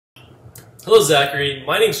Hello Zachary,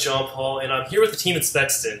 my name's John Paul and I'm here with the team at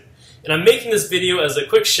Spexton. And I'm making this video as a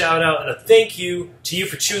quick shout out and a thank you to you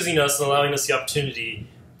for choosing us and allowing us the opportunity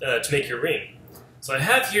to make your ring. So I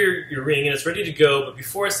have here your ring and it's ready to go, but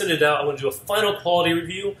before I send it out I want to do a final quality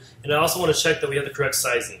review and I also want to check that we have the correct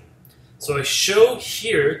sizing. So I show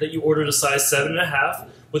here that you ordered a size 7.5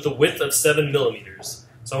 with a width of 7 millimeters.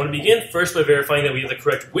 So I want to begin first by verifying that we have the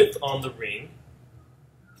correct width on the ring.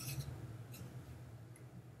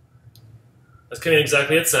 That's coming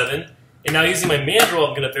exactly at 7. And now using my mandrel,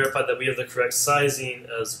 I'm going to verify that we have the correct sizing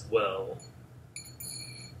as well.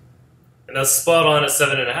 And that's spot on at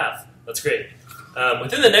 7.5. That's great.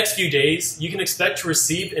 Within the next few days, you can expect to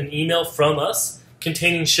receive an email from us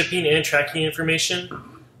containing shipping and tracking information.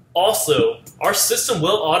 Also, our system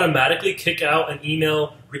will automatically kick out an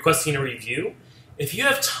email requesting a review. If you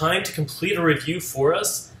have time to complete a review for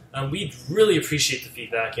us, we'd really appreciate the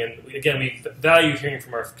feedback. And again, we value hearing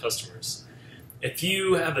from our customers. If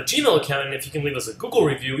you have a Gmail account and if you can leave us a Google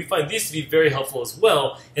review, we find these to be very helpful as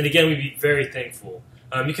well. And again, we'd be very thankful.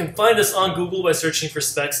 You can find us on Google by searching for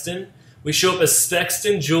Spexton. We show up as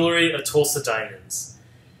Spexton Jewelry at Tulsa Diamonds.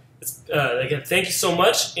 Again, thank you so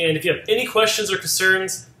much. And if you have any questions or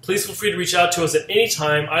concerns, please feel free to reach out to us at any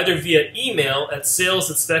time, either via email at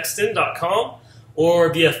sales@spexton.com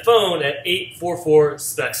or via phone at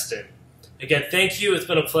 844-SPEXTON. Again, thank you. It's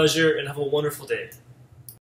been a pleasure and have a wonderful day.